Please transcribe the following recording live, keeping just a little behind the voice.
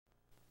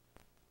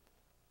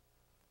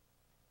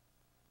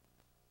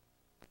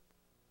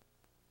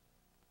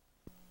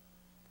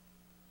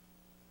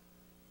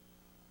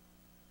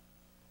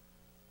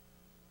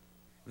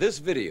This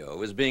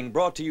video is being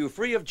brought to you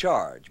free of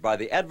charge by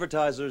the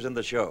advertisers in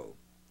the show.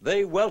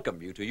 They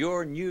welcome you to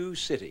your new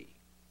city.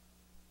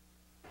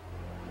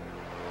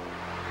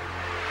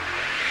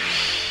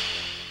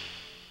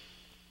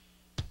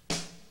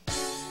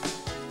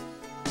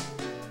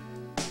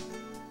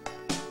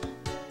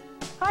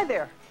 Hi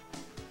there.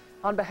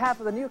 On behalf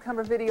of the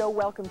Newcomer Video,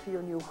 welcome to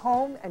your new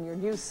home and your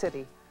new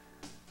city.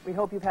 We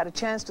hope you've had a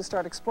chance to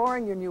start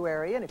exploring your new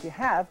area, and if you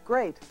have,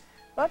 great.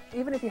 But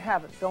even if you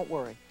haven't, don't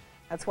worry.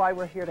 That's why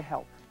we're here to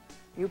help.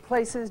 New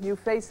places, new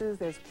faces,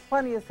 there's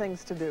plenty of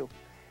things to do.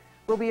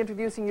 We'll be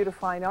introducing you to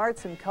fine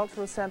arts and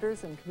cultural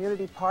centers and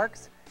community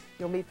parks.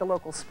 You'll meet the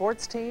local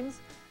sports teams.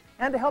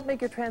 And to help make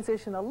your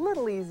transition a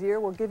little easier,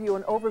 we'll give you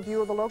an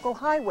overview of the local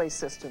highway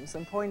systems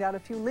and point out a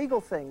few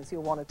legal things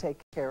you'll want to take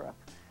care of.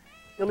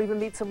 You'll even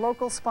meet some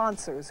local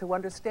sponsors who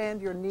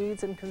understand your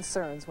needs and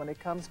concerns when it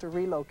comes to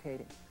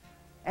relocating.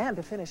 And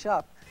to finish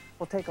up,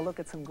 we'll take a look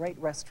at some great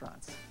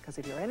restaurants. Because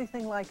if you're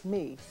anything like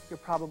me, you're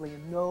probably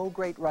in no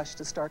great rush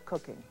to start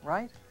cooking,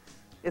 right?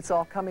 It's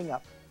all coming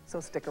up, so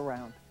stick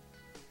around.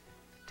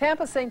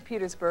 Tampa, St.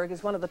 Petersburg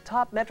is one of the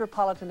top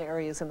metropolitan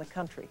areas in the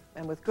country,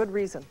 and with good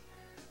reason.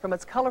 From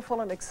its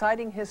colorful and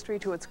exciting history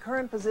to its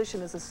current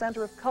position as a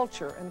center of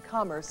culture and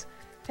commerce,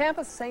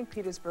 Tampa, St.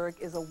 Petersburg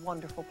is a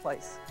wonderful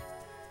place.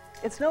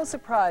 It's no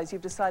surprise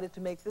you've decided to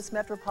make this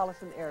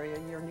metropolitan area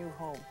your new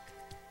home.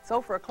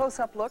 So for a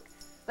close-up look,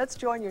 let's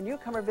join your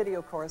Newcomer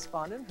Video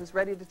correspondent who's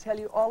ready to tell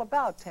you all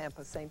about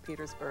Tampa, St.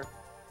 Petersburg,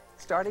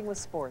 starting with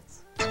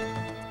sports.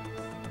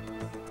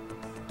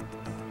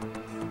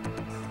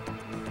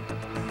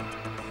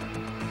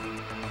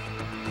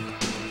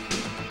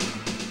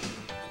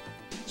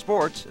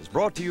 Sports is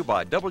brought to you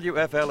by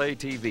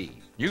WFLA-TV,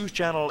 News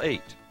Channel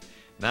 8.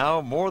 Now,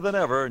 more than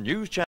ever,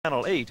 News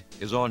Channel 8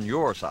 is on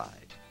your side.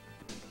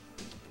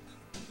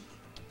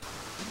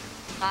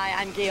 Hi,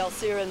 I'm Gail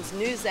Sierens,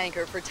 news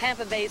anchor for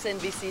Tampa Bay's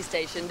NBC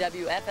station,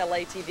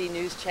 WFLA-TV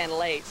News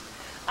Channel 8.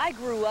 I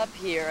grew up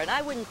here, and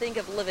I wouldn't think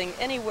of living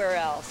anywhere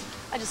else.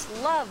 I just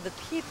love the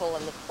people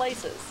and the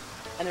places,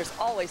 and there's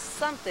always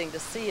something to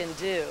see and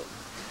do.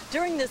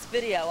 During this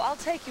video, I'll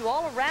take you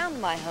all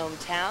around my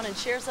hometown and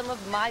share some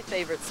of my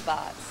favorite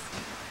spots.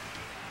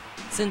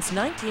 Since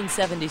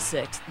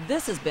 1976,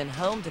 this has been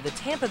home to the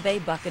Tampa Bay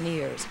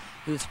Buccaneers,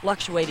 whose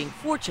fluctuating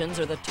fortunes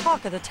are the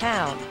talk of the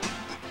town.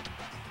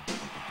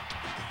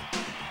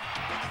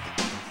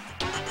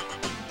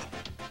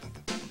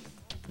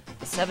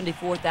 The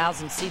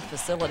 74,000-seat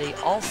facility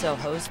also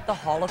hosts the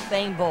Hall of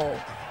Fame Bowl,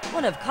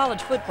 one of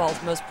college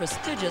football's most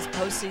prestigious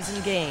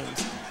postseason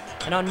games,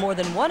 and on more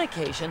than one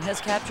occasion has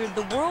captured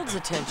the world's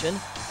attention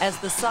as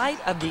the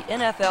site of the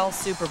NFL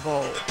Super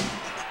Bowl.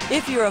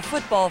 If you're a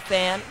football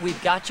fan,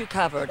 we've got you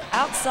covered,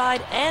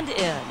 outside and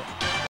in.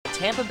 The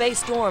Tampa Bay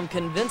Storm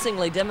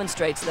convincingly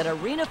demonstrates that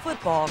arena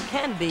football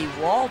can be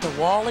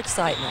wall-to-wall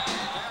excitement.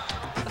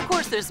 Of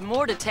course, there's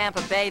more to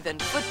Tampa Bay than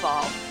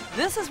football.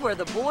 This is where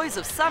the boys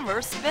of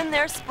summer spend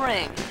their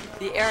spring.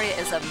 The area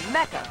is a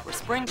mecca for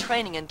spring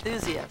training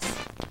enthusiasts.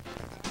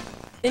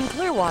 In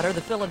Clearwater, the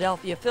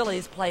Philadelphia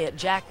Phillies play at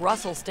Jack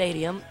Russell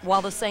Stadium,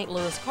 while the St.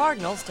 Louis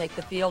Cardinals take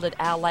the field at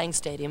Al Lang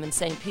Stadium in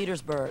St.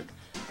 Petersburg.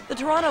 The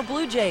Toronto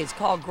Blue Jays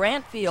call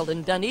Grant Field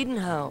in Dunedin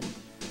home.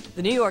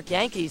 The New York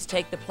Yankees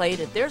take the plate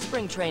at their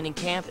spring training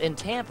camp in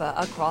Tampa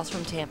across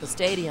from Tampa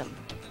Stadium.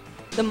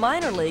 The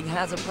minor league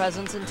has a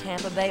presence in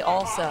Tampa Bay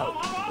also,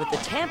 with the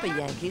Tampa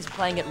Yankees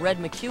playing at Red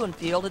McEwen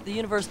Field at the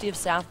University of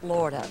South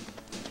Florida.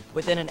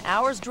 Within an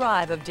hour's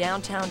drive of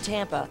downtown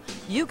Tampa,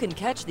 you can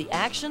catch the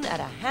action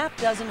at a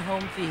half-dozen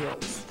home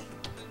fields.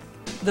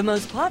 The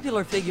most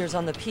popular figures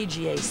on the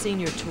PGA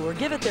Senior Tour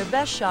give it their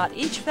best shot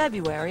each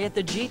February at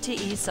the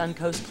GTE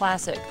Suncoast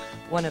Classic,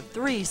 one of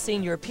 3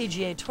 senior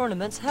PGA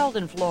tournaments held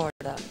in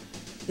Florida.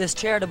 This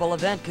charitable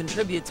event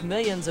contributes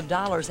millions of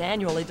dollars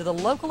annually to the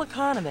local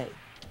economy.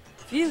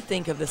 Few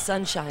think of the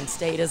Sunshine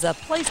State as a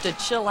place to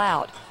chill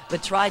out,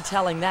 but try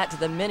telling that to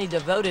the many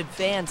devoted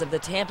fans of the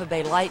Tampa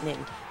Bay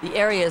Lightning, the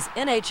area's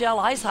NHL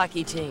ice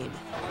hockey team.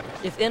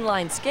 If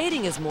inline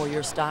skating is more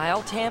your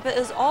style, Tampa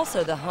is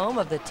also the home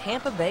of the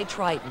Tampa Bay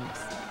Tritons.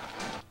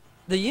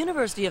 The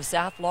University of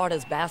South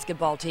Florida's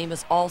basketball team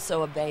is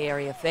also a Bay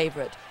Area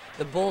favorite.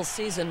 The Bulls'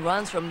 season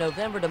runs from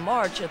November to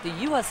March at the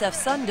USF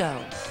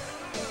Sundome.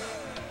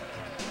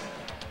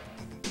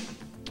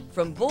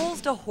 From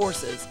bulls to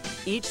horses,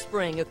 each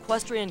spring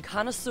equestrian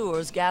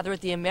connoisseurs gather at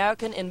the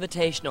American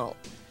Invitational.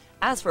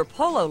 As for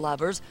polo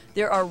lovers,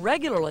 there are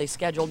regularly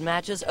scheduled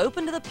matches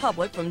open to the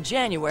public from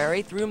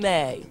January through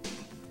May.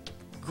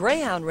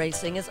 Greyhound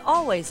racing is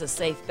always a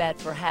safe bet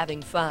for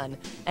having fun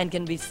and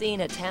can be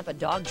seen at Tampa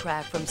Dog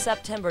Track from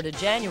September to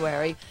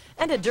January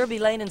and at Derby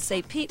Lane in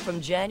St. Pete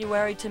from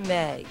January to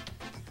May.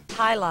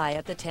 Highlight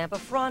at the Tampa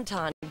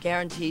Fronton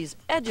guarantees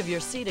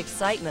edge-of-your-seat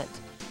excitement.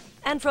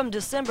 And from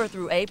December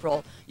through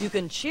April, you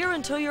can cheer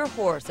until your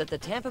horse at the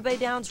Tampa Bay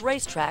Downs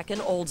Racetrack in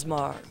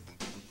Oldsmar.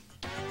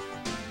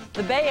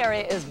 The Bay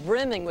Area is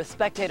brimming with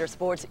spectator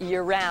sports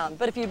year-round,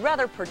 but if you'd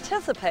rather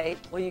participate,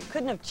 well, you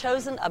couldn't have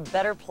chosen a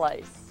better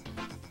place.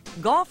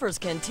 Golfers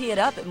can tee it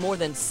up at more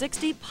than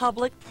 60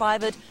 public,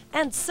 private,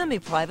 and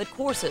semi-private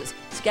courses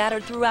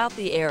scattered throughout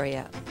the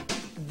area.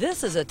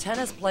 This is a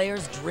tennis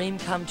player's dream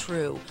come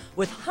true,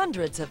 with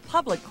hundreds of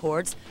public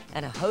courts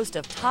and a host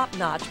of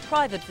top-notch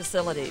private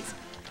facilities.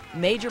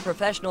 Major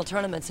professional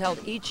tournaments held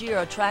each year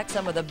attract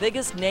some of the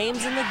biggest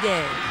names in the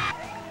game.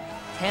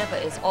 Tampa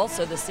is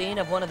also the scene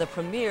of one of the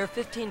premier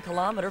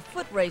 15-kilometer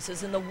foot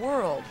races in the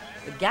world,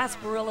 the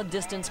Gasparilla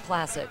Distance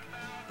Classic.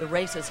 The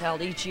race is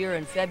held each year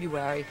in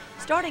February,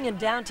 starting in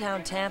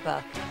downtown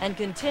Tampa and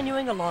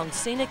continuing along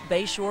scenic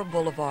Bayshore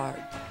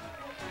Boulevard.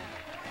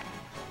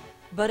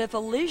 But if a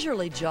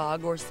leisurely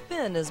jog or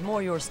spin is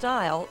more your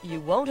style, you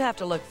won't have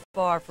to look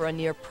far for a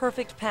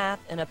near-perfect path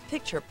in a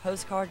picture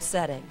postcard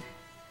setting.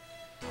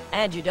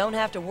 And you don't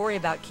have to worry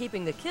about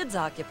keeping the kids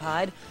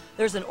occupied.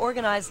 There's an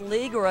organized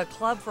league or a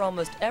club for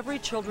almost every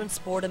children's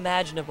sport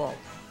imaginable.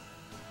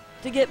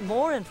 To get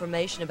more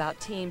information about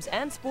teams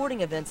and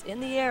sporting events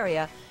in the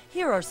area,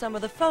 here are some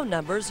of the phone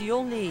numbers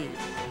you'll need.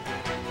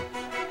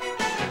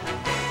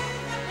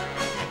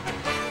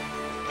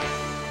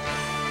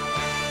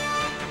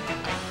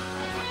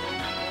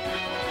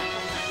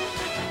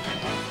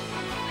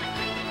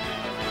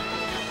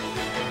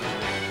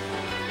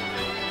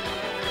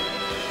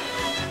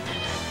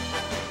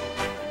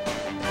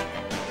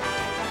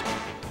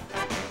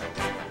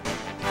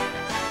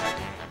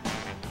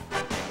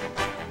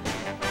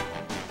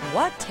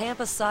 What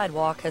Tampa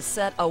sidewalk has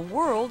set a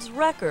world's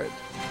record?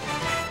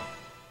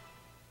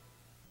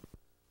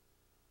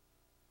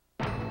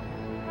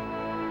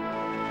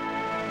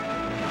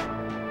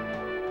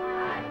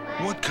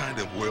 What kind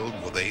of world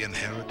will they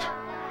inherit?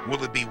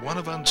 Will it be one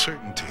of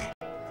uncertainty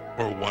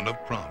or one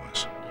of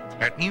promise?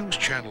 At News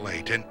Channel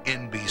 8 and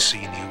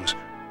NBC News,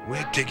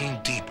 we're digging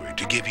deeper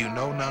to give you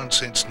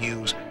no-nonsense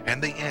news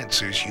and the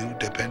answers you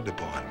depend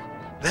upon.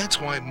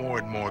 That's why more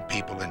and more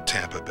people in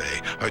Tampa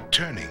Bay are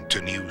turning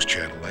to News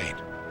Channel 8.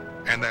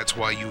 And that's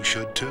why you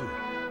should too.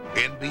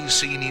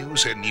 NBC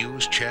News and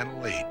News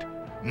Channel 8,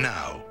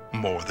 now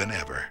more than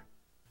ever.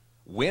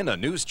 Win a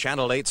News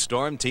Channel 8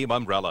 Storm Team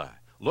umbrella.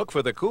 Look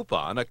for the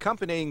coupon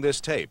accompanying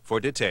this tape for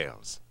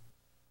details.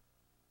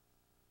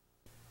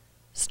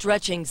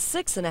 Stretching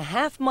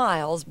 6.5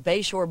 miles,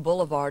 Bayshore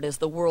Boulevard is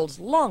the world's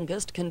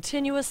longest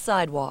continuous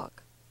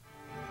sidewalk.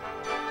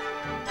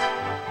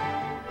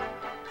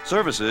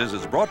 Services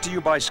is brought to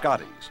you by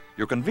Scotty's,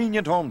 your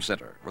convenient home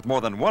center with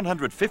more than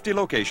 150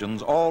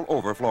 locations all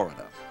over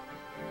Florida.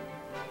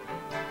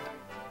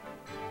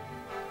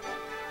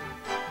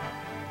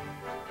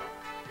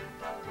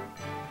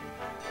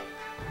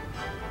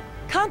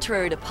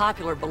 Contrary to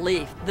popular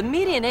belief, the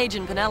median age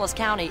in Pinellas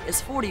County is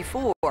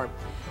 44.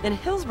 In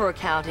Hillsborough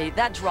County,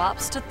 that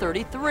drops to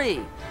 33.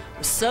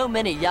 With so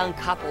many young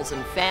couples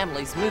and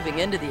families moving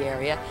into the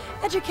area,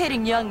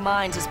 educating young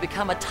minds has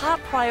become a top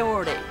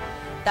priority.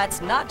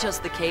 That's not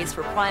just the case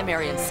for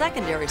primary and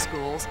secondary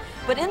schools,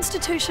 but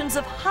institutions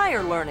of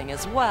higher learning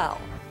as well.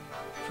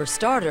 For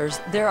starters,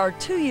 there are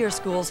two-year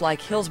schools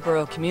like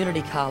Hillsborough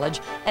Community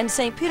College and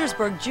St.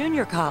 Petersburg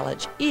Junior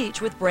College,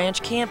 each with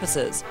branch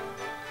campuses.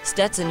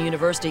 Stetson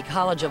University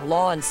College of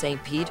Law in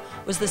St. Pete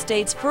was the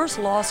state's first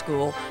law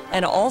school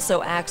and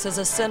also acts as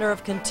a center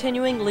of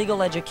continuing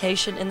legal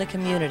education in the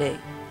community.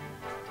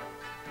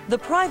 The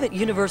private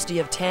University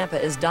of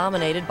Tampa is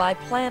dominated by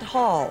Plant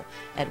Hall.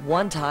 At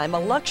one time a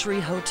luxury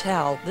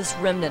hotel, this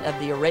remnant of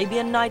the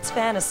Arabian Nights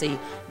fantasy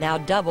now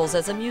doubles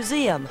as a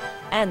museum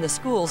and the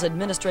school's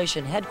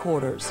administration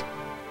headquarters.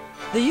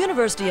 The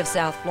University of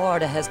South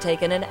Florida has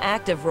taken an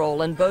active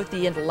role in both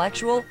the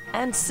intellectual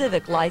and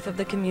civic life of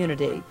the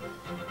community.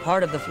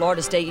 Part of the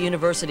Florida State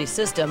University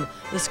system,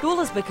 the school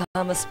has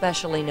become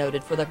especially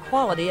noted for the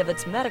quality of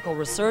its medical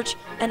research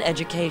and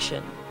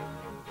education.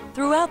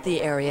 Throughout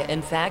the area,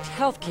 in fact,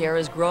 healthcare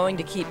is growing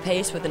to keep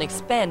pace with an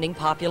expanding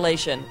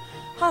population.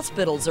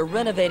 Hospitals are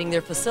renovating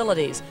their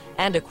facilities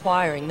and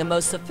acquiring the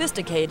most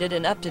sophisticated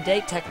and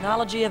up-to-date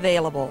technology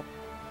available.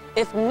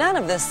 If none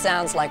of this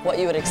sounds like what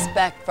you would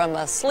expect from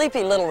a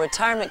sleepy little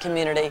retirement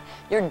community,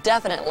 you're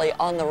definitely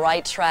on the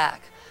right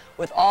track.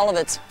 With all of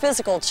its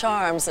physical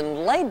charms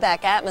and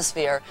laid-back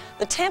atmosphere,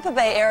 the Tampa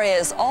Bay area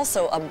is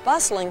also a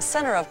bustling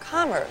center of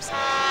commerce.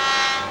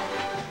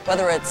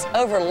 Whether it's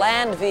over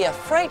land via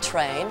freight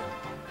train,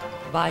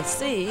 by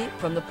sea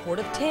from the Port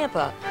of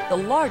Tampa, the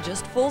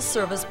largest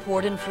full-service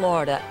port in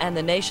Florida and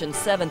the nation's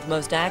 7th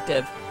most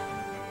active,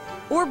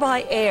 or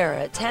by air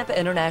at Tampa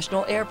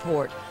International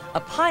Airport, a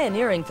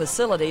pioneering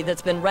facility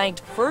that's been ranked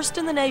first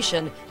in the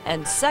nation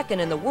and second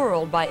in the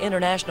world by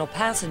international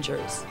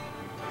passengers.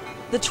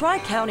 The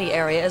Tri-County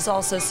area is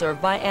also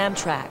served by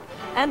Amtrak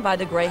and by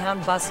the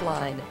Greyhound bus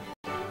line.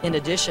 In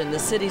addition, the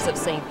cities of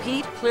St.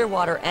 Pete,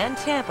 Clearwater, and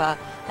Tampa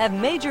have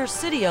major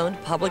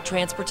city-owned public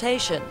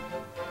transportation.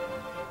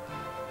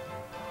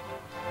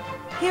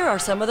 Here are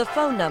some of the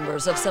phone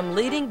numbers of some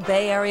leading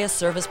Bay Area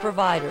service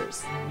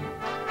providers.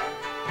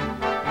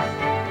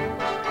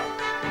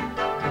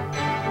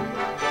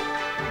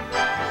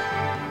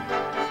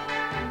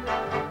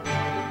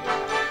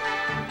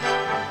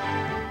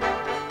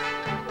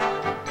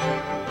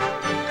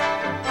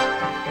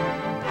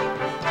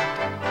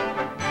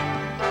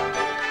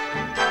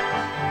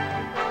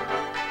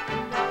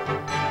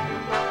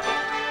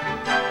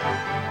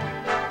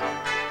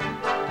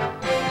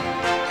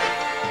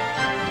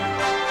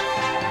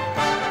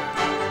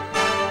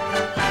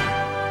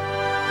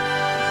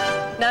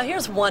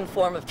 there's one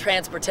form of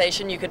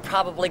transportation you could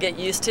probably get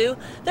used to.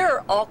 There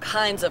are all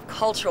kinds of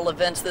cultural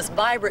events this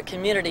vibrant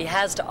community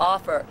has to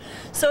offer.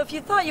 So if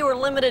you thought you were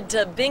limited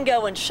to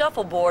bingo and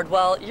shuffleboard,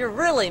 well, you're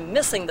really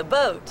missing the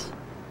boat.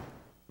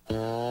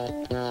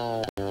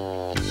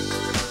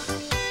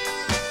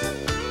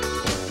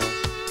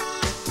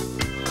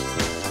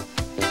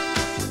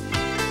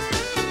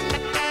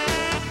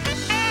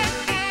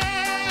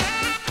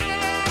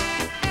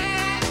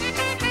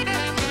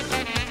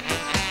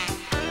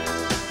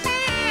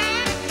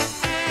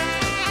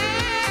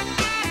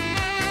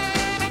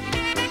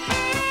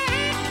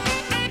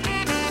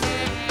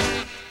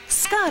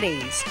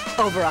 Scotty's,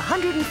 over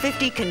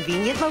 150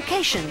 convenient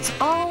locations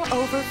all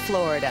over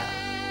Florida.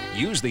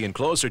 Use the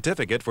enclosed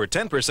certificate for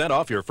 10%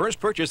 off your first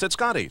purchase at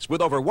Scotty's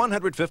with over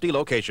 150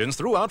 locations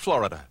throughout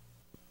Florida.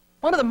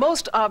 One of the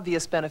most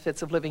obvious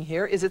benefits of living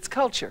here is its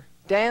culture.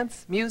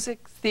 Dance,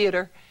 music,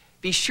 theater.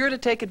 Be sure to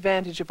take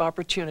advantage of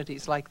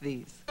opportunities like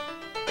these.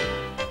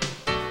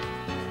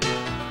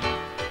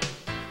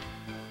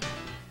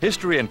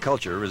 History and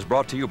Culture is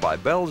brought to you by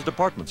Bell's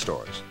Department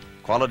Stores.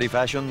 Quality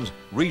fashions,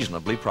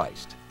 reasonably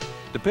priced.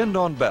 Depend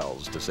on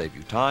Bell's to save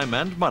you time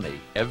and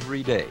money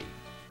every day.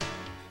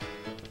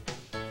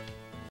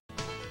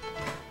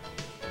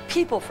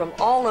 People from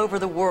all over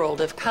the world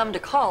have come to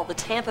call the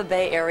Tampa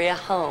Bay area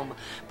home,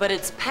 but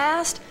its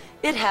past,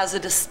 it has a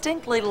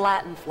distinctly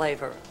Latin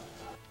flavor.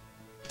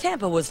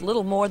 Tampa was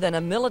little more than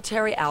a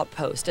military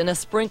outpost and a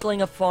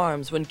sprinkling of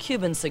farms when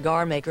Cuban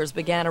cigar makers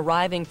began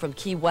arriving from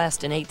Key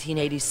West in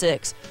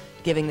 1886,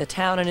 giving the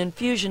town an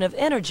infusion of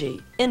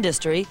energy,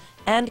 industry,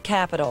 and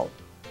capital.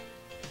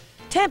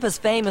 Tampa's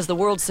fame as the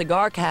world's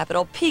cigar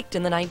capital peaked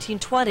in the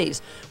 1920s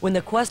when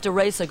the Cuesta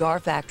Rey cigar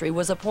factory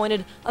was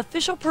appointed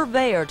official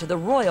purveyor to the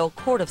Royal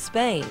Court of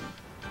Spain.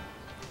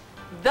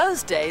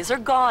 Those days are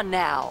gone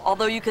now,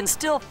 although you can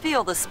still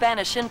feel the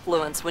Spanish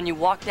influence when you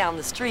walk down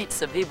the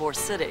streets of Ybor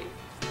City.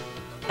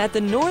 At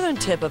the northern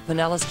tip of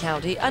Pinellas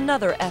County,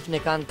 another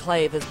ethnic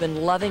enclave has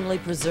been lovingly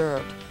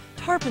preserved.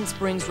 Tarpon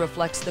Springs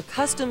reflects the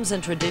customs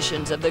and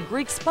traditions of the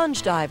Greek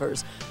sponge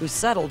divers who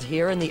settled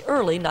here in the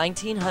early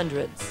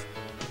 1900s.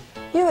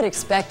 You would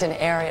expect an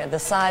area the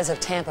size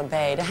of Tampa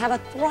Bay to have a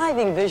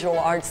thriving visual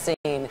arts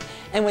scene,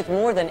 and with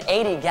more than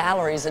 80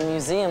 galleries and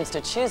museums to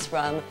choose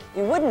from,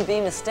 you wouldn't be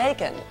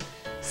mistaken.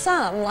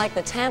 Some, like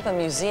the Tampa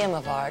Museum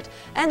of Art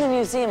and the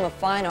Museum of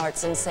Fine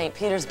Arts in St.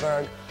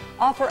 Petersburg,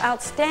 offer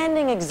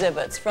outstanding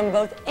exhibits from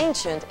both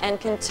ancient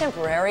and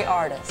contemporary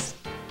artists.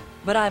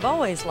 But I've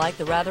always liked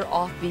the rather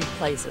offbeat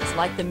places,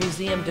 like the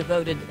museum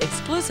devoted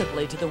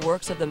exclusively to the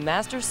works of the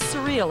master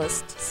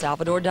surrealist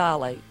Salvador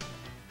Dali.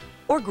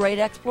 Or Great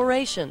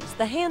Explorations,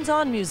 the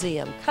hands-on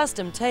museum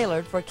custom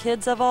tailored for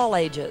kids of all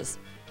ages.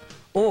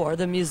 Or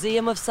the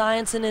Museum of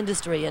Science and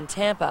Industry in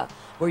Tampa,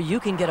 where you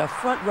can get a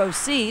front row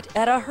seat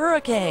at a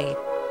hurricane.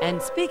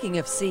 And speaking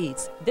of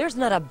seats, there's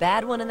not a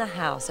bad one in the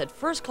house at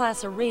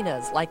first-class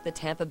arenas like the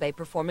Tampa Bay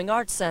Performing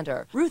Arts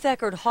Center, Ruth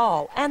Eckerd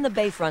Hall, and the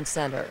Bayfront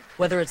Center.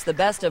 Whether it's the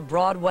best of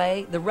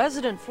Broadway, the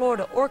Resident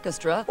Florida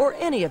Orchestra, or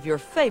any of your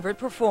favorite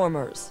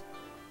performers.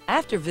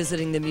 After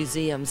visiting the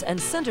museums and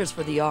centers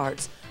for the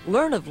arts,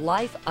 learn of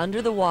life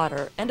under the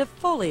water and of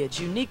foliage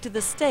unique to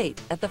the state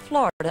at the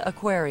Florida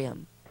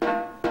Aquarium.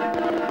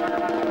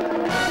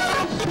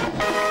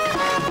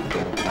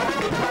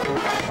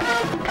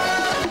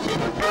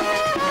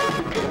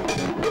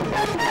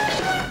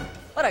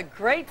 What a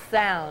great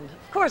sound.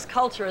 Of course,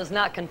 culture is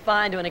not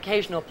confined to an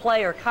occasional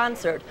play or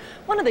concert.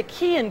 One of the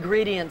key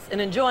ingredients in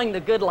enjoying the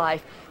good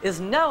life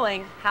is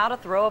knowing how to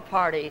throw a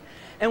party.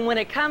 And when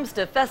it comes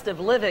to festive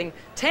living,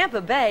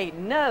 Tampa Bay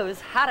knows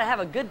how to have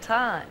a good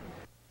time.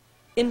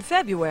 In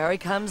February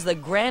comes the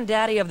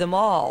granddaddy of them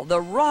all,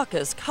 the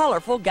raucous,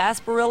 colorful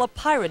Gasparilla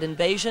Pirate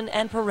Invasion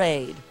and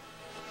Parade.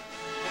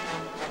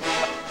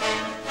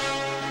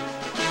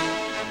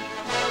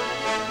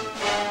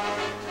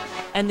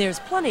 And there's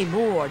plenty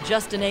more,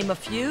 just to name a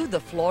few: the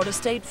Florida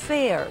State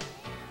Fair,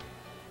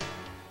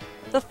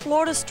 the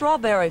Florida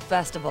Strawberry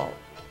Festival,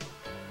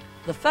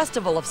 the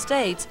Festival of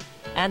States,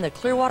 and the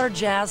Clearwater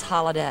Jazz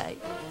Holiday.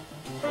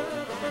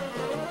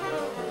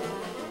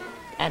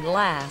 And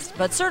last,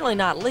 but certainly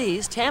not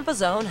least,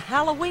 Tampa's own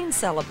Halloween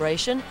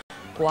celebration,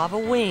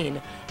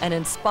 Guavaween, an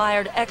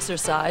inspired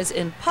exercise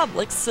in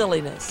public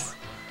silliness.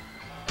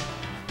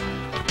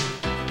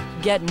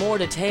 Get more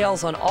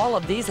details on all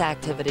of these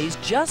activities.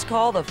 Just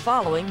call the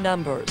following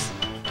numbers.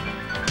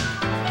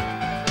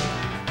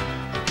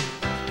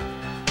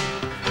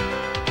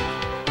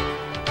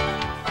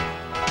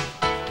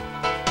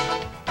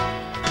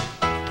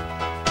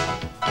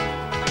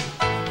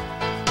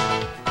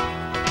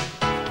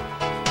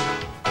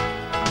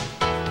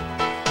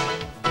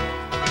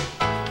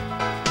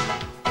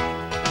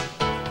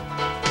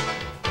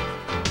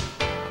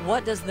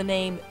 What does the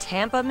name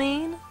Tampa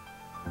mean?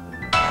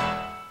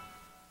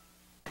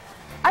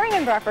 I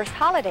remember our first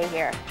holiday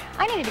here.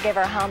 I needed to give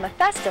our home a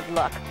festive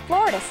look,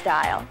 Florida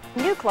style.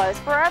 New clothes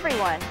for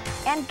everyone,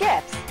 and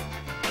gifts.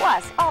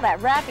 Plus, all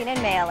that wrapping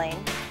and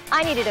mailing.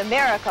 I needed a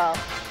miracle,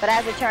 but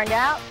as it turned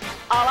out,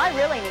 all I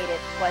really needed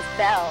was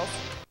bells.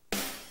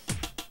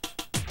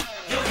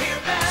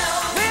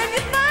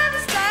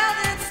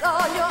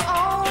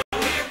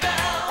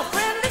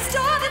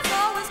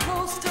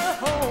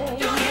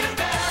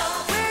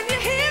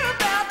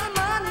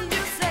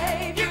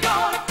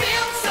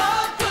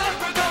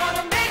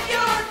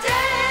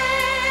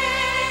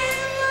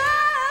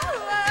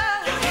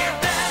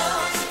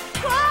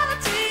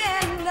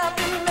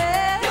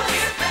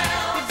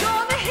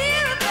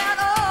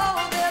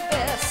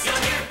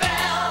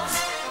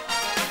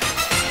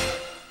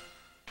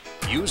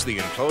 Use the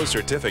enclosed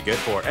certificate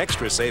for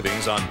extra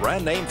savings on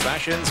brand name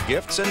fashions,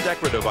 gifts, and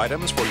decorative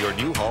items for your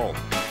new home.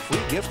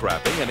 Free gift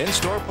wrapping and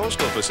in-store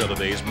postal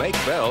facilities make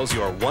Bealls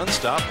your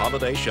one-stop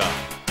holiday shop.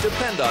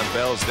 Depend on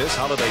Bealls this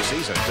holiday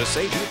season to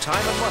save you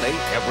time and money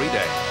every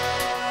day.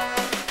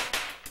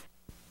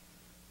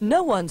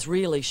 No one's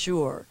really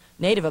sure.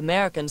 Native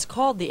Americans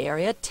called the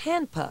area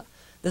Tampa.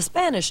 The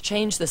Spanish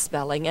changed the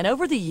spelling, and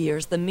over the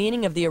years, the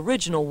meaning of the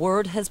original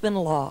word has been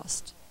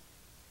lost.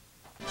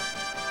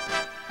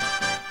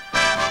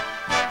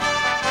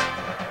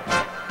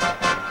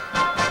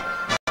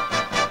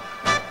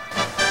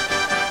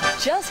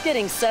 Just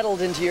getting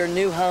settled into your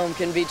new home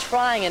can be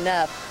trying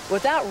enough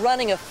without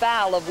running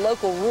afoul of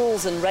local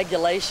rules and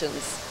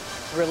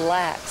regulations.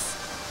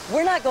 Relax.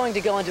 We're not going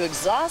to go into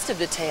exhaustive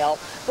detail,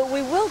 but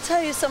we will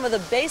tell you some of the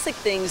basic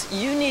things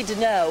you need to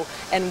know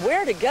and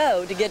where to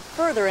go to get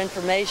further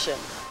information.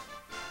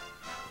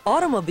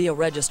 Automobile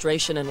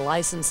registration and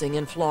licensing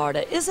in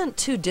Florida isn't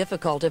too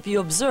difficult if you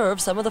observe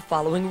some of the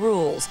following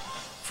rules.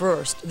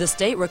 First, the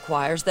state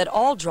requires that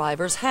all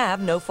drivers have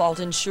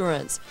no-fault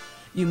insurance.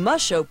 You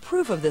must show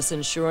proof of this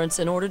insurance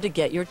in order to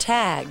get your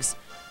tags.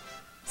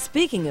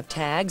 Speaking of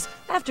tags,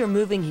 after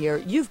moving here,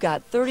 you've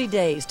got 30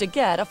 days to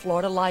get a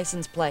Florida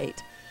license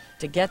plate.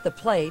 To get the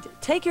plate,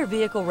 take your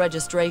vehicle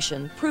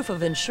registration, proof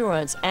of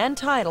insurance, and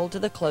title to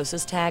the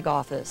closest tag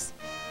office.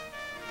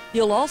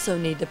 You'll also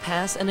need to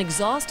pass an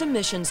exhaust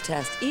emissions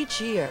test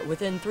each year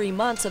within 3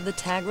 months of the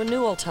tag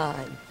renewal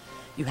time.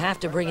 You have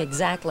to bring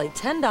exactly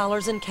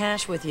 $10 in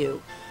cash with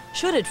you.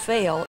 Should it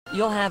fail,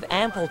 you'll have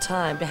ample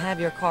time to have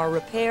your car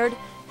repaired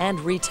and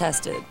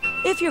retested.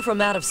 If you're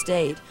from out of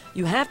state,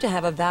 you have to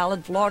have a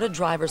valid Florida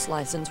driver's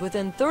license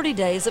within 30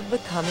 days of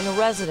becoming a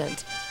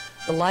resident.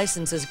 The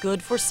license is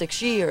good for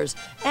 6 years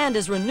and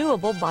is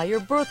renewable by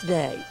your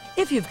birthday.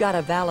 If you've got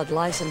a valid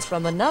license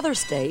from another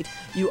state,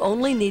 you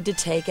only need to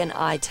take an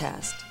eye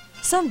test.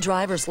 Some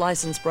driver's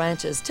license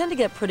branches tend to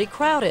get pretty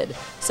crowded,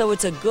 so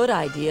it's a good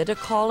idea to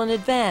call in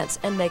advance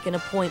and make an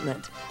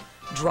appointment.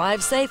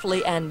 Drive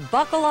safely and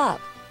buckle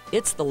up.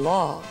 It's the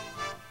law.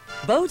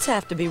 Boats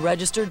have to be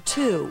registered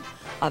too.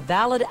 A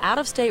valid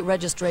out-of-state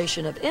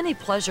registration of any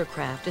pleasure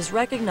craft is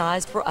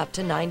recognized for up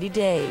to 90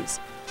 days.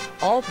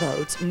 All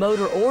boats,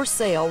 motor or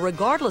sail,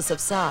 regardless of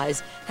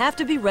size, have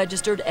to be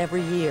registered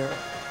every year.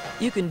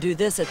 You can do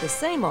this at the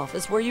same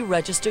office where you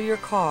register your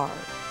car.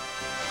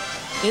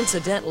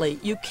 Incidentally,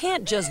 you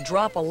can't just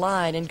drop a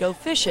line and go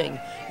fishing.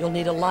 You'll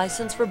need a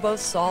license for both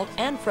salt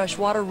and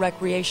freshwater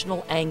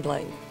recreational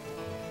angling.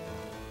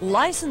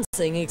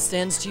 Licensing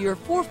extends to your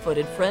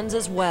four-footed friends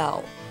as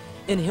well.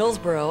 In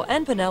Hillsborough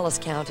and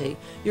Pinellas County,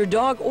 your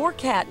dog or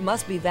cat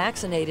must be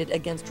vaccinated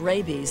against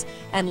rabies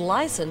and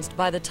licensed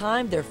by the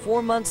time they're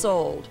 4 months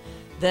old,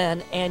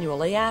 then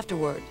annually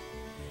afterward.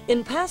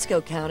 In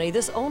Pasco County,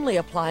 this only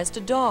applies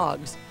to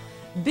dogs.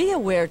 Be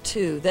aware,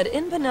 too, that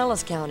in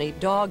Pinellas County,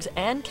 dogs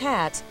and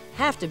cats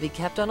have to be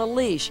kept on a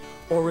leash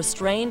or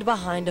restrained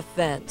behind a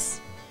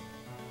fence.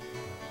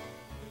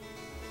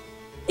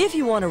 If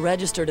you want to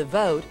register to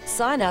vote,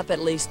 sign up at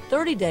least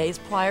 30 days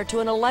prior to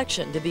an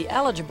election to be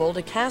eligible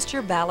to cast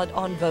your ballot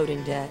on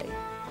voting day.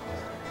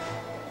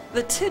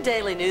 The two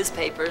daily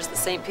newspapers, the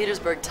St.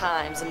 Petersburg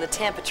Times and the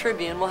Tampa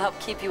Tribune, will help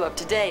keep you up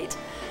to date.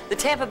 The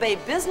Tampa Bay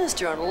Business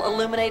Journal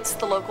illuminates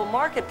the local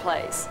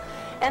marketplace.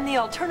 And the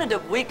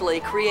alternative weekly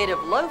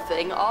Creative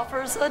Loafing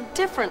offers a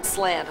different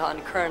slant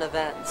on current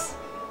events.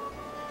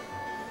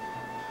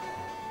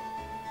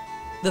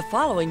 The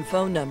following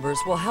phone numbers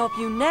will help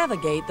you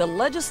navigate the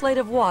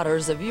legislative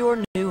waters of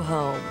your new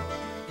home.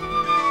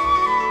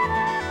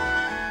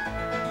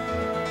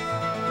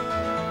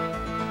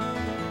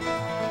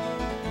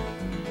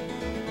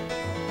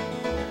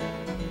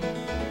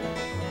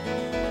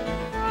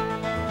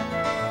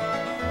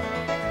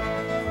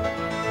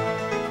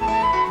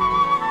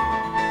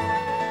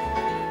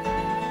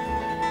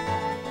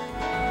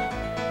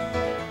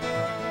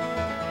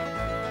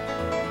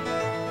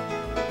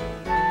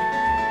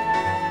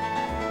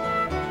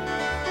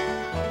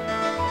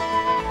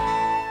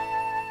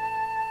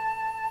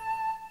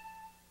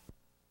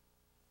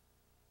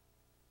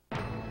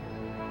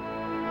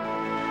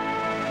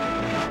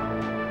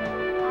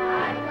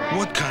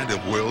 What kind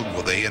of world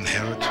will they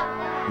inherit?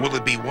 Will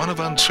it be one of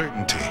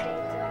uncertainty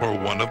or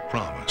one of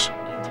promise?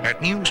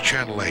 At News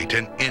Channel 8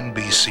 and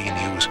NBC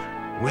News,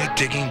 we're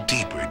digging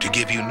deeper to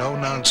give you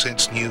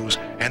no-nonsense news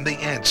and the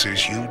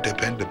answers you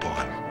depend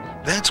upon.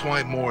 That's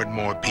why more and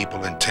more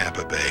people in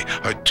Tampa Bay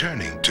are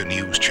turning to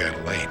News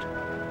Channel 8.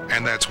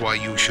 And that's why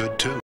you should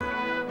too.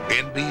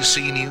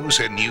 NBC News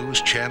and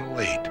News Channel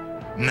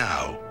 8,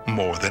 now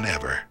more than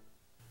ever.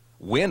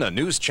 Win a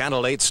News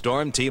Channel 8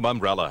 Storm Team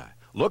umbrella.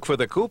 Look for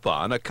the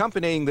coupon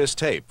accompanying this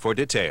tape for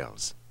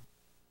details.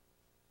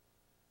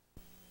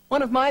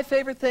 One of my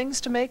favorite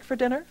things to make for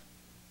dinner?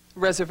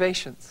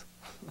 Reservations.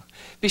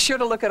 Be sure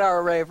to look at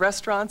our array of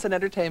restaurants and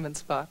entertainment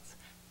spots.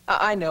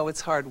 I know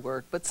it's hard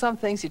work, but some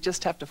things you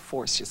just have to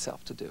force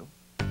yourself to do.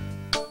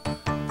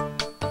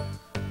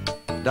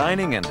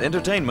 Dining and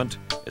entertainment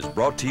is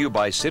brought to you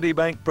by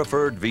Citibank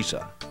Preferred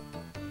Visa.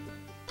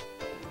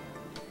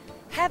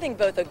 Have Having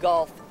both a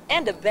Gulf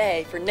and a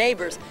bay for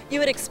neighbors, you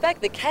would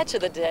expect the catch of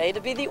the day to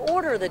be the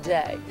order of the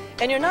day.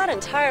 And you're not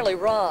entirely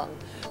wrong.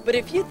 But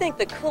if you think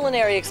the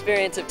culinary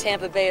experience of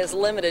Tampa Bay is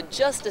limited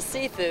just to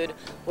seafood,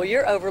 well,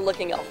 you're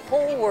overlooking a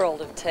whole world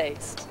of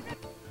taste.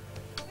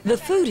 The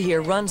food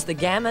here runs the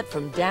gamut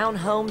from down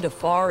home to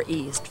far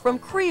east, from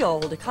Creole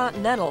to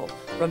continental,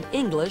 from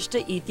English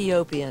to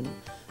Ethiopian.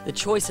 The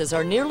choices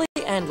are nearly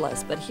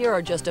endless, but here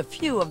are just a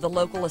few of the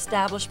local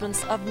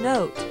establishments of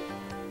note.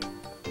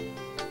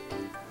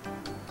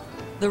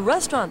 The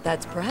restaurant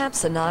that's perhaps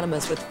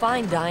synonymous with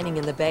fine dining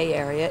in the Bay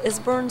Area is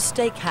Bern's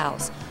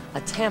Steakhouse, a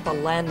Tampa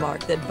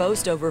landmark that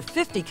boasts over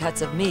 50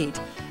 cuts of meat.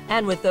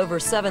 And with over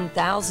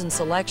 7,000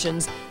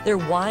 selections, their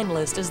wine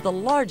list is the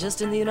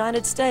largest in the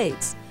United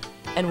States.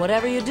 And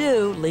whatever you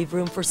do, leave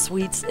room for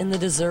sweets in the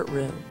dessert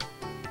room.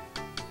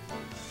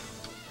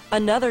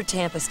 Another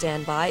Tampa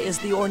standby is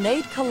the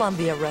ornate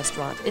Columbia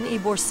restaurant in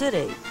Ybor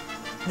City.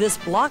 This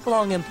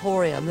block-long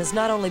emporium has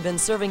not only been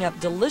serving up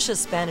delicious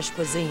Spanish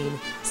cuisine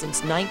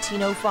since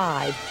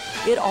 1905,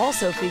 it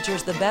also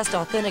features the best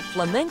authentic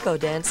flamenco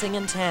dancing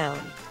in town.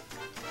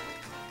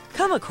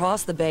 Come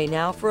across the bay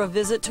now for a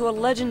visit to a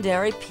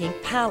legendary Pink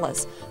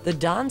Palace, the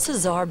Don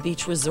Cesar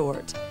Beach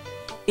Resort.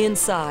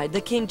 Inside,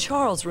 the King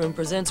Charles Room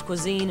presents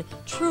cuisine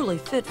truly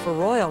fit for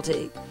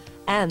royalty,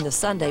 and the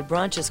Sunday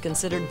brunch is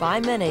considered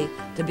by many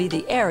to be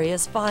the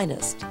area's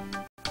finest.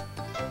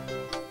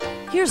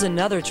 Here's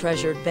another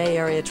treasured Bay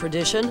Area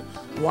tradition,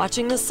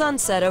 watching the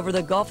sunset over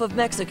the Gulf of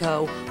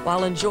Mexico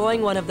while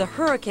enjoying one of the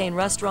Hurricane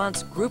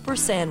Restaurant's grouper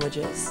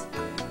sandwiches.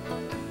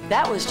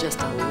 That was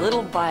just a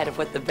little bite of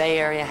what the Bay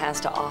Area has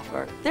to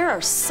offer. There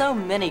are so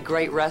many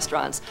great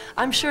restaurants.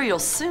 I'm sure you'll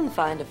soon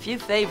find a few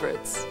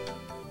favorites.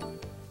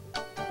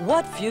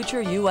 What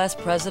future U.S.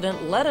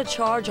 president led a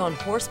charge on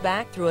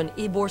horseback through an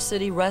Ybor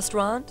City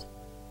restaurant?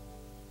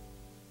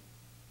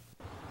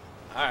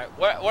 All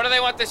right, where do they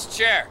want this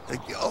chair?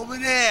 Over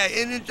there,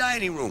 in the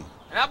dining room.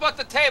 And how about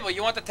the table?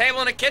 You want the table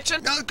in the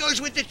kitchen? No, it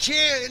goes with the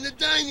chair in the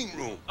dining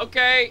room.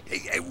 Okay.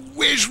 Hey,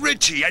 where's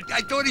Richie?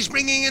 I thought he's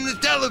bringing in the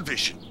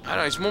television. I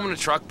know, he's moving the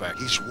truck back.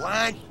 He's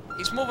what?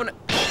 He's moving it.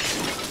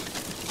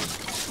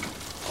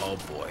 Oh,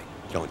 boy.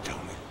 Don't tell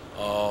me.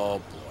 Oh,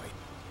 boy.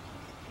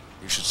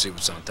 You should see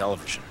what's on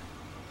television.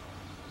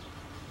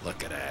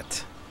 Look at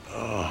that.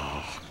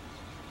 Oh.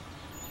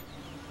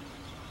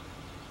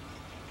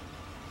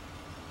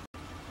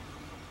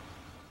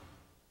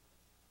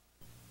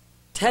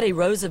 Teddy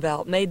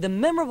Roosevelt made the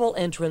memorable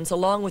entrance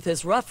along with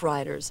his Rough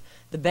Riders.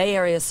 The Bay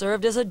Area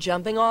served as a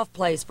jumping-off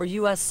place for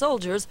U.S.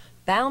 soldiers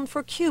bound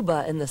for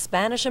Cuba in the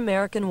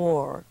Spanish-American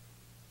War.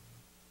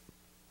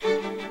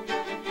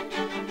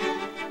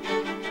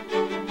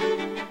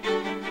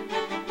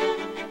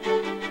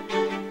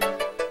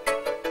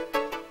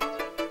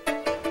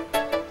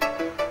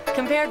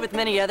 Compared with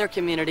many other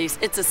communities,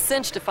 it's a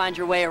cinch to find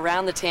your way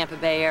around the Tampa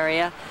Bay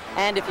area.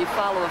 And if you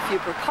follow a few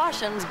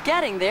precautions,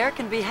 getting there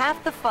can be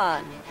half the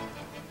fun.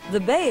 The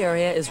Bay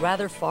Area is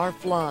rather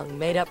far-flung,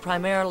 made up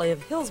primarily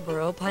of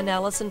Hillsborough,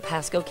 Pinellas, and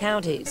Pasco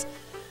counties.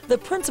 The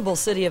principal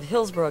city of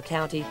Hillsborough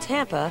County,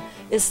 Tampa,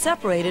 is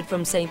separated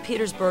from St.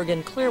 Petersburg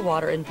and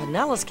Clearwater in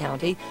Pinellas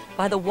County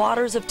by the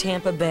waters of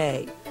Tampa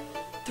Bay.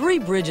 3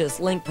 bridges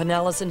link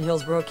Pinellas and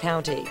Hillsborough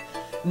County.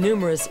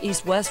 Numerous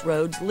east-west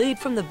roads lead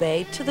from the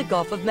bay to the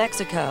Gulf of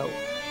Mexico.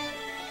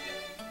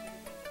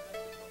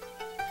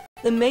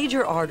 The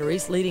major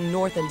arteries leading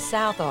north and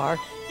south are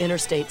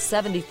Interstate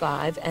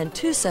 75 and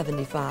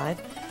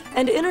 275,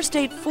 and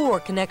Interstate 4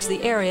 connects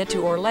the area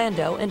to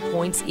Orlando and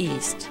points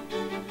east.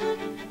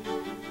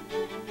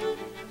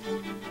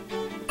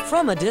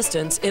 From a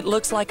distance, it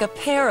looks like a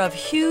pair of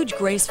huge,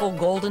 graceful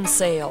golden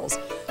sails.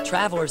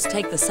 Travelers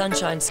take the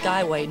Sunshine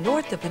Skyway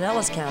north to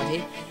Pinellas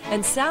County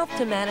and south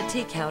to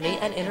Manatee County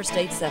and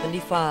Interstate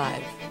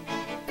 75.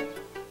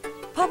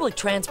 Public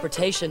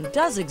transportation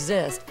does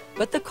exist,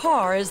 but the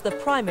car is the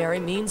primary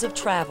means of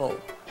travel.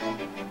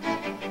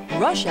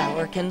 Rush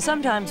hour can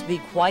sometimes be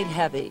quite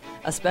heavy,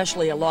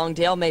 especially along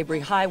Dale Mabry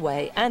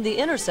Highway and the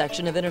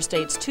intersection of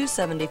Interstates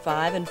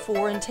 275 and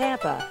 4 in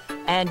Tampa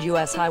and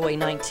U.S. Highway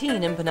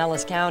 19 in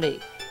Pinellas County.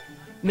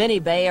 Many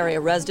Bay Area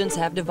residents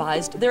have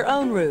devised their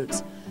own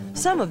routes,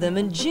 some of them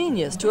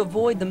ingenious to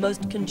avoid the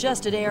most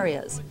congested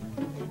areas.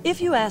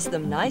 If you ask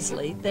them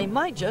nicely, they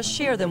might just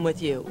share them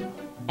with you.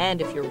 And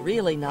if you're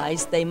really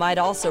nice, they might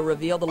also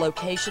reveal the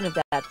location of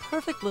that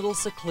perfect little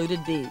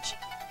secluded beach.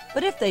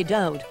 But if they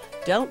don't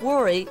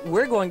worry,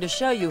 we're going to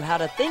show you how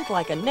to think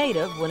like a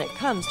native when it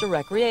comes to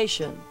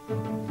recreation.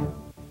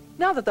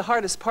 Now that the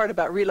hardest part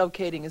about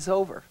relocating is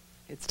over,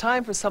 it's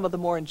time for some of the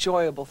more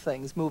enjoyable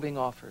things moving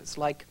offers,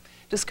 like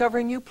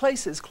discovering new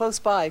places close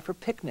by for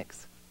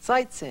picnics,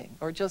 sightseeing,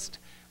 or just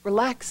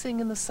relaxing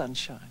in the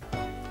sunshine.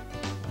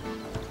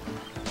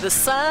 The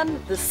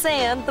sun, the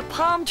sand, the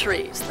palm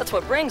trees. That's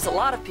what brings a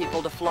lot of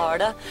people to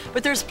Florida.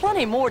 But there's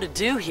plenty more to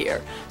do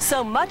here.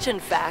 So much, in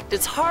fact,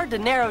 it's hard to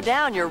narrow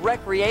down your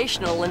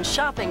recreational and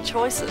shopping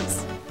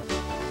choices.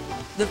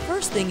 The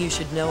first thing you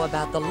should know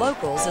about the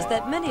locals is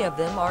that many of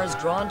them are as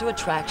drawn to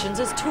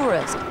attractions as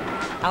tourists.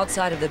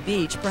 Outside of the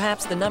beach,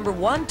 perhaps the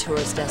 #1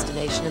 tourist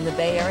destination in the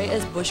Bay Area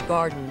is Busch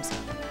Gardens,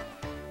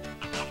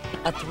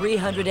 a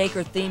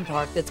 300-acre theme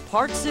park that's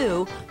part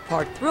zoo,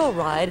 part thrill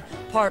ride,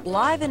 part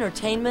live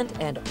entertainment,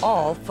 and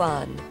all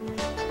fun.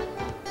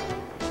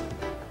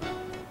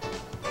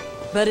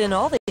 But in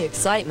all the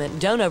excitement,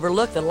 don't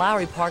overlook the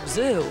Lowry Park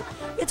Zoo.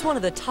 It's one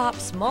of the top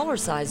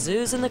smaller-sized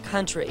zoos in the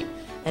country,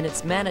 and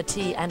its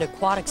Manatee and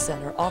Aquatic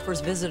Center offers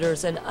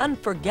visitors an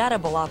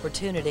unforgettable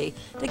opportunity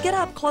to get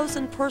up close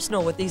and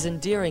personal with these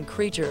endearing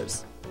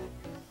creatures.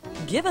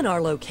 Given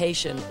our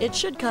location, it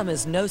should come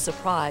as no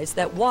surprise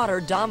that water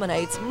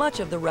dominates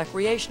much of the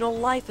recreational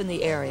life in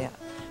the area.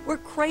 We're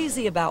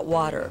crazy about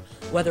water,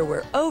 whether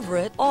we're over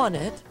it, on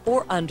it,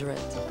 or under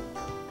it.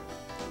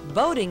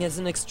 Boating is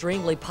an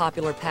extremely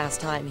popular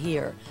pastime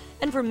here,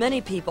 and for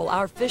many people,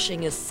 our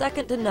fishing is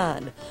second to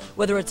none,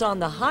 whether it's on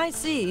the high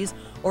seas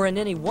or in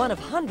any one of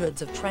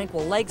hundreds of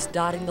tranquil lakes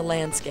dotting the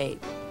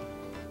landscape.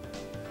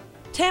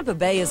 Tampa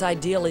Bay is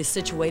ideally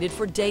situated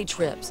for day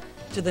trips.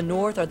 To the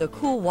north are the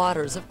cool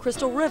waters of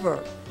Crystal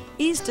River.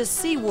 East is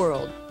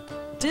SeaWorld,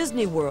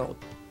 Disney World,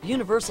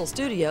 Universal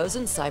Studios,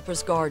 and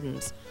Cypress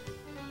Gardens.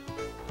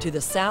 To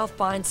the south,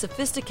 find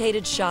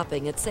sophisticated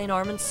shopping at St.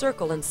 Armand's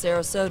Circle in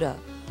Sarasota,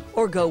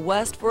 or go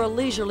west for a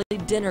leisurely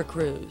dinner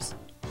cruise.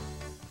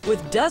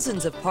 With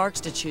dozens of parks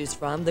to choose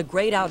from, the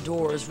great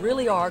outdoors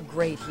really are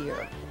great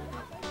here.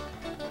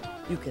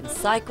 You can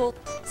cycle,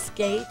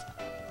 skate,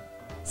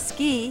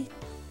 ski,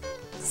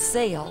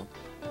 sail,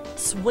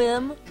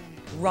 swim,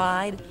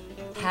 ride,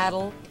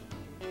 paddle,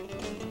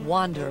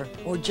 wander,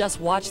 or just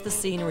watch the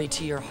scenery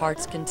to your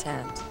heart's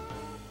content.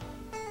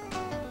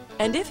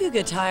 And if you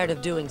get tired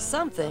of doing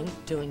something,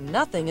 doing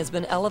nothing has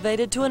been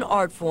elevated to an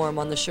art form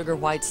on the sugar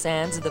white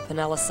sands of the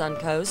Pinellas Sun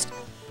Coast.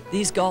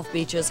 These golf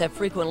beaches have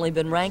frequently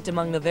been ranked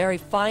among the very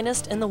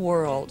finest in the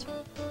world.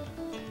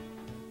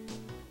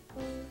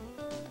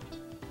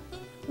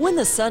 When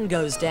the sun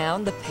goes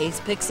down, the pace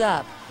picks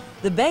up.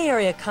 The Bay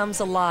Area comes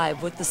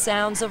alive with the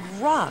sounds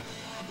of rock,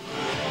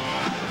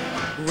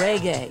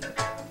 reggae,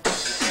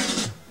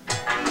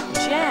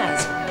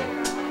 jazz,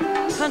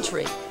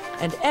 country,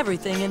 and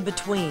everything in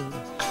between.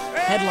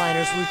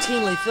 Headliners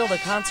routinely fill the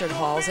concert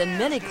halls, and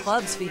many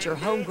clubs feature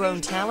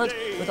homegrown talent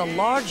with a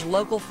large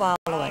local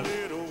following.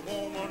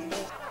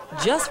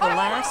 Just for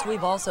laughs,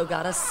 we've also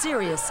got a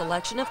serious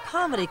selection of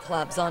comedy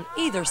clubs on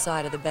either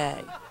side of the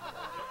bay.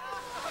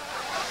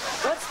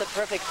 What's the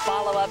perfect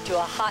follow-up to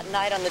a hot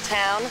night on the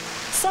town?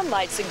 Some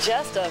might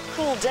suggest a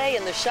cool day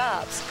in the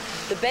shops.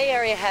 The Bay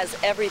Area has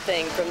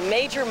everything from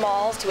major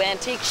malls to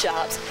antique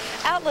shops,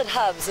 outlet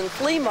hubs and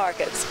flea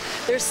markets.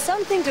 There's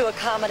something to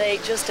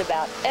accommodate just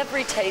about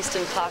every taste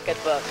and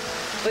pocketbook.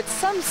 But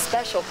some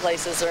special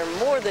places are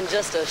more than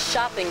just a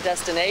shopping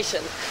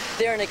destination.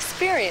 They're an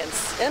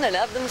experience in and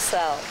of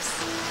themselves.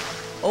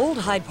 Old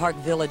Hyde Park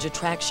Village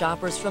attracts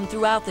shoppers from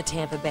throughout the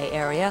Tampa Bay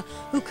area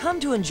who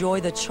come to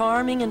enjoy the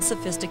charming and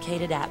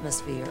sophisticated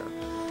atmosphere.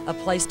 A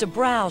place to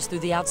browse through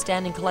the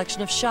outstanding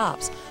collection of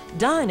shops,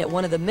 dine at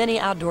one of the many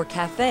outdoor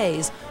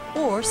cafes,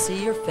 or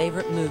see your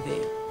favorite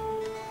movie.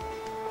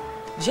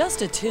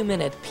 Just a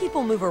 2-minute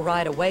people mover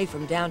ride away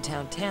from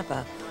downtown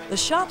Tampa, the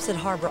shops at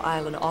Harbor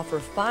Island offer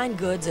fine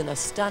goods in a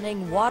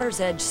stunning water's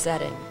edge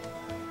setting.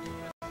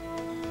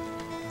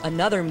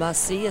 Another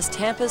must-see is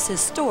Tampa's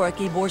historic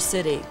Ybor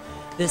City.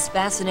 This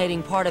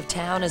fascinating part of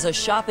town is a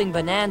shopping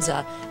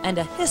bonanza and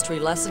a history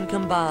lesson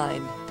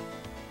combined.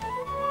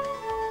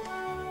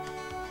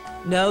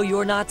 No,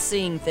 you're not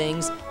seeing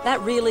things.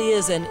 That really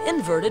is an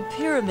inverted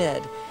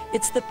pyramid.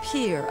 It's the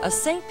pier, a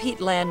St.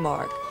 Pete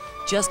landmark.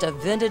 Just a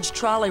vintage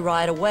trolley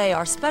ride away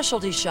are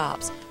specialty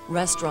shops,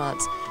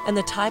 restaurants, and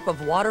the type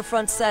of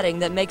waterfront setting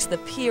that makes the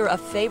pier a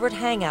favorite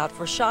hangout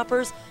for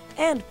shoppers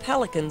and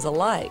pelicans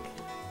alike.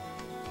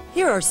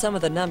 Here are some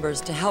of the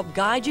numbers to help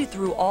guide you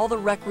through all the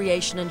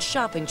recreation and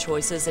shopping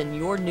choices in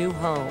your new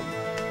home.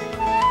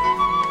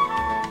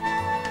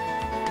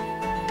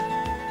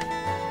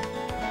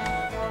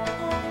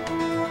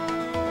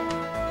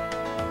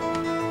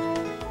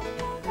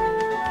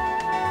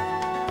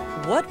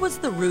 What was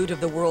the route of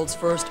the world's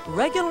first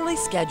regularly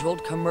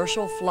scheduled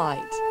commercial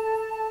flight?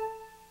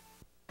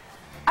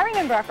 I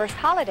remember our first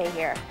holiday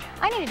here.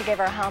 I needed to give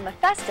our home a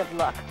festive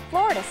look,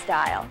 Florida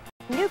style.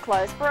 New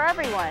clothes for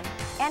everyone,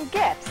 and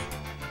gifts.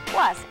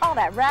 Plus, all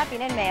that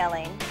wrapping and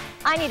mailing.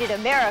 I needed a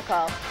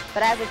miracle,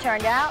 but as it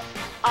turned out,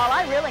 all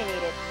I really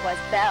needed was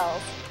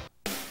bells.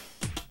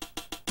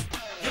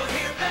 You'll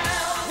hear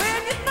bells.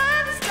 When you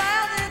find a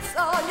style that's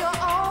all your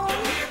own.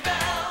 You'll hear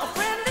bells. A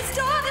friendly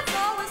store that's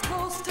always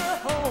close to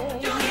home.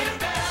 You'll hear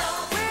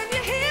bells. When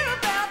you hear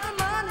about the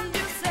money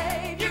you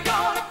save, you're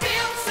gonna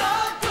feel so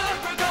good.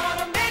 We're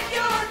gonna make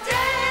your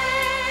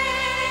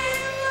day.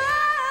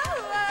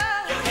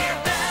 You'll hear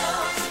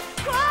bells.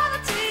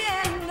 Quality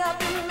and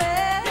nothing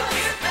less. You'll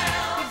hear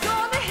bells. You're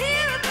gonna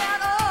hear about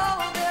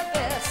all their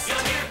best.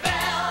 You'll hear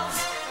bells.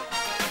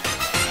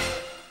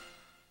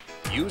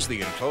 Use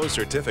the enclosed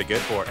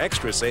certificate for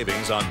extra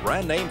savings on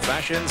brand name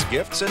fashions,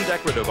 gifts, and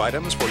decorative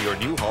items for your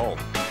new home.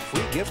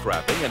 Free gift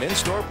wrapping and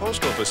in-store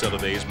postal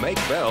facilities make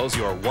Bells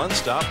your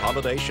one-stop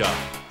holiday shop.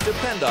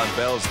 Depend on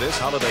Bells this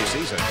holiday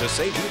season to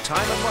save you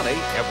time and money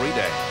every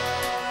day.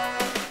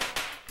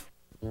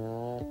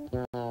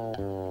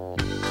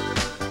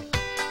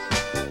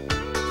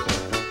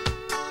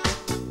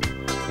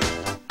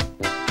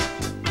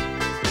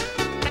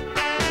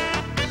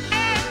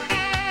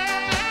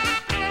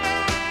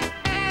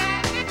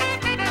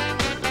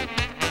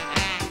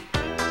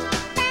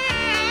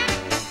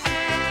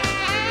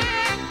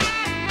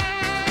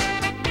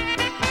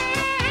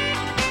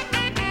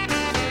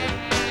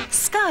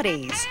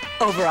 Scotty's.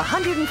 Over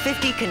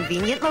 150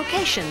 convenient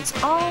locations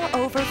all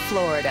over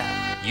Florida.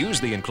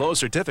 Use the enclosed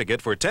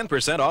certificate for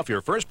 10% off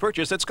your first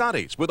purchase at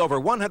Scotty's with over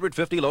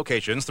 150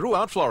 locations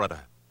throughout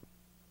Florida.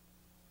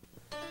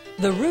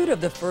 The route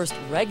of the first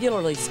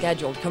regularly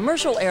scheduled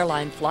commercial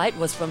airline flight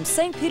was from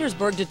St.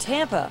 Petersburg to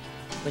Tampa.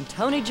 When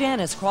Tony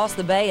Jannus crossed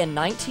the bay in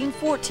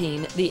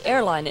 1914, the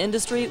airline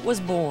industry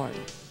was born.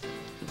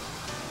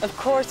 Of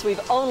course,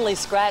 we've only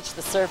scratched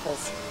the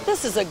surface.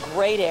 This is a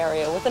great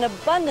area with an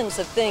abundance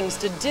of things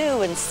to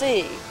do and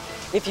see.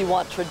 If you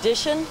want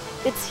tradition,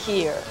 it's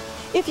here.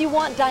 If you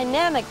want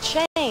dynamic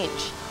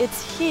change,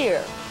 it's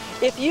here.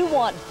 If you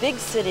want big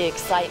city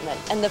excitement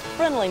and the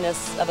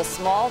friendliness of a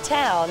small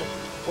town,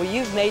 well,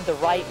 you've made the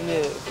right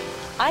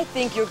move. I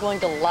think you're going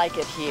to like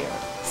it here.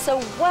 So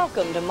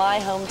welcome to my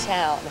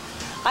hometown.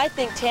 I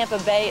think Tampa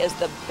Bay is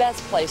the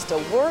best place to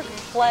work,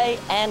 play,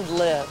 and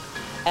live.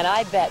 And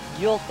I bet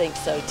you'll think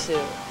so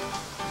too.